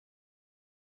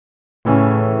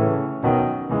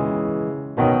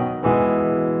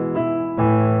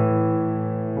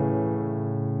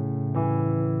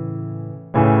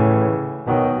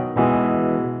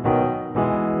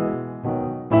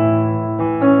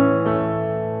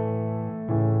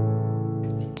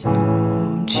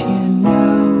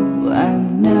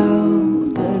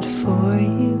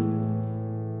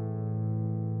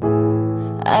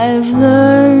I've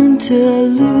learned to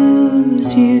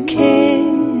lose, you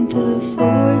can't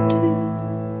afford to.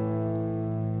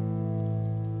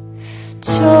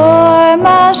 Tore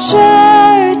my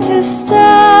shirt to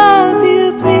stop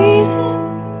you bleeding,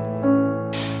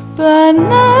 but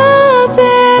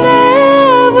nothing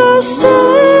ever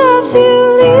stops you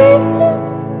leaving.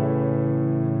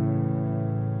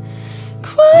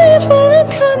 Quiet when I'm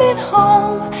coming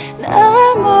home and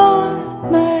I'm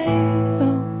on my own.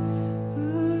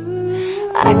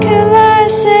 I could lie,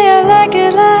 say I like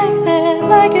it like that,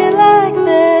 like it like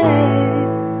that.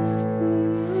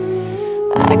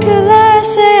 I could lie,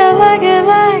 say I like it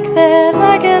like that,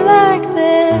 like it like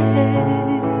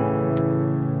that.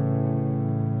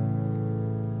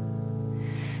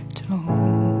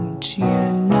 Don't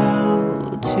you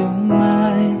know too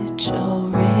much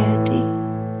already?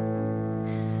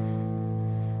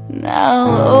 And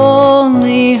I'll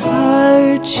only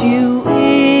hurt you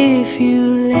if you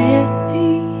let me.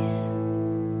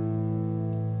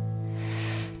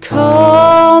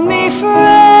 Call me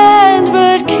friend,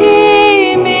 but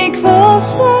keep me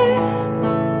closer.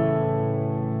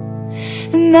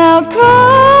 And I'll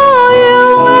call you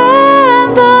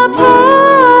when the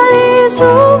party's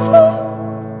over.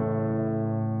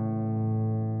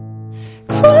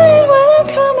 Quiet when I'm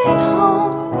coming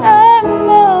home, I'm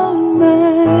on my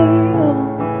own.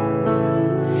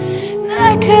 And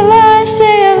I could lie,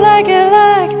 say I like it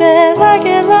like that, like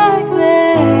it like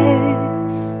that.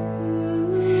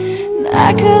 And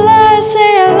I could lie, say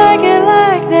I like it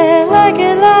like that, like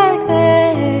it like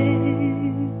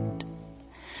that.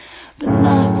 But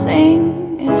nothing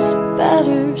is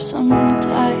better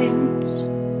sometimes.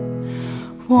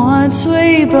 Once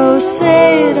we both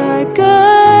said our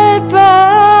goodbyes,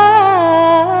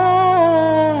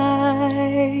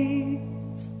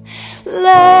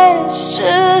 let's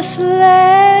just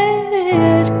let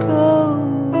it go.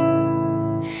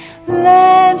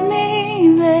 Let me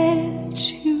let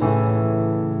you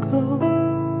go.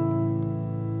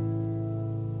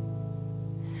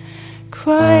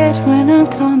 Quiet when I'm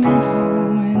coming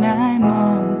home and I'm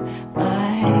on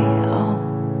my own.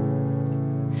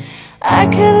 I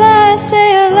could lie, say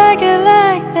I like it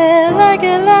like that, like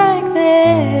it like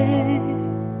that.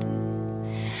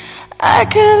 I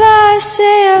could lie,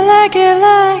 say I like it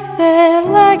like that,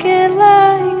 like it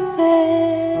like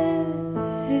that.